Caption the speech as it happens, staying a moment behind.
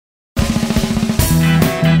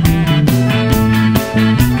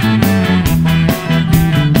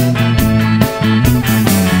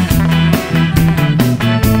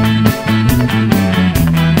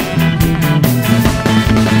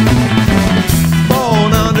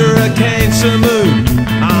crescent moon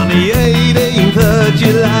on the 18th of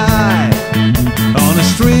July. On a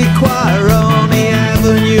street choir on the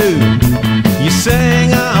avenue, you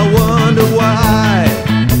sang I wonder why.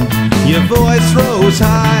 Your voice rose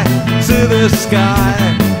high to the sky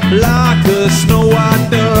like a snow white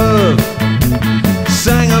dove.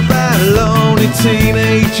 Sang about a lonely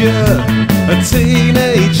teenager, a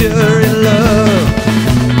teenager in love.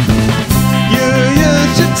 You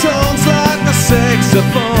used your tones like a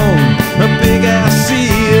saxophone, a big ass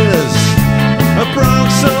ears, a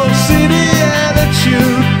Bronx Soul City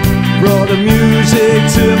attitude brought the music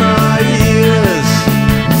to my ears.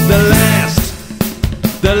 The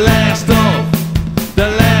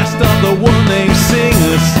last of the one-name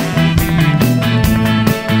singers.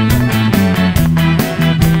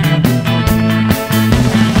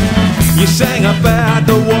 You sang about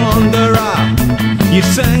the wanderer, you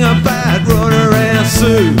sang about Runner and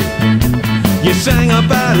Sue, you sang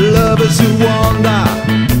about lovers who wander,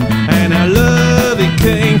 and how love it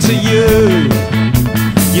came to you.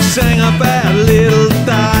 You sang about little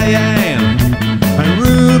Diane and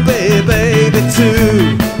Ruby baby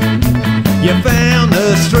too. You found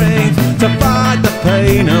the strength to fight the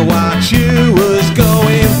pain of what you was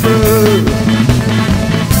going through.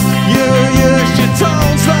 You used your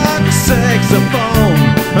tones like a saxophone,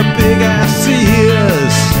 a big ass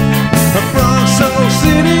ears, a Bronx Soul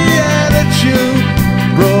City attitude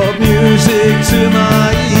brought music to my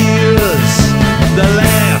ears. The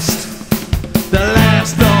last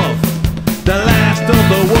of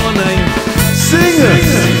the one-name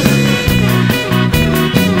singers.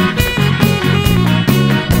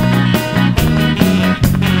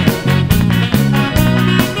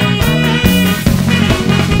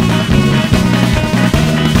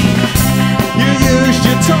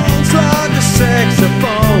 Tones like a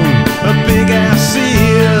saxophone, a big ass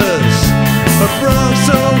ears, a Bronx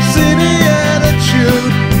Soul City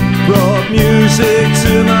attitude brought music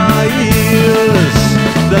to my ears.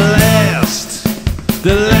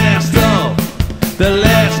 The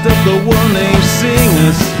last of the one-name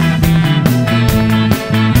singers.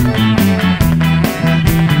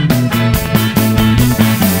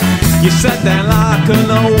 You sat down like an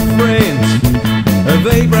old friend of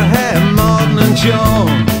Abraham, Martin and John.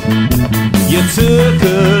 You took a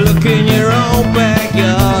look in your own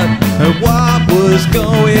backyard at what was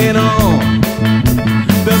going on.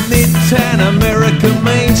 The Midtown American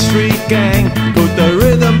Main Street gang put the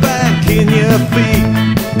rhythm back in your feet.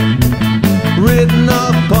 Written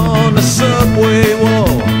up on the subway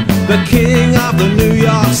wall, the king of the New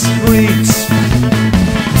York streets.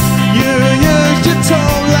 You used your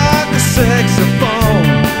tone like a saxophone,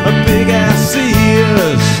 a big ass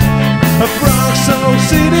ears, a Bronx Soul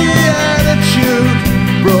City attitude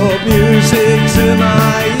brought music to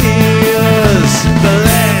my ears.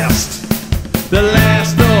 The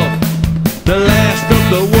last of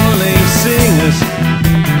the one-name singers.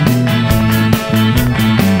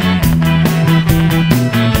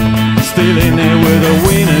 Still in there with the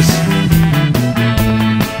winners.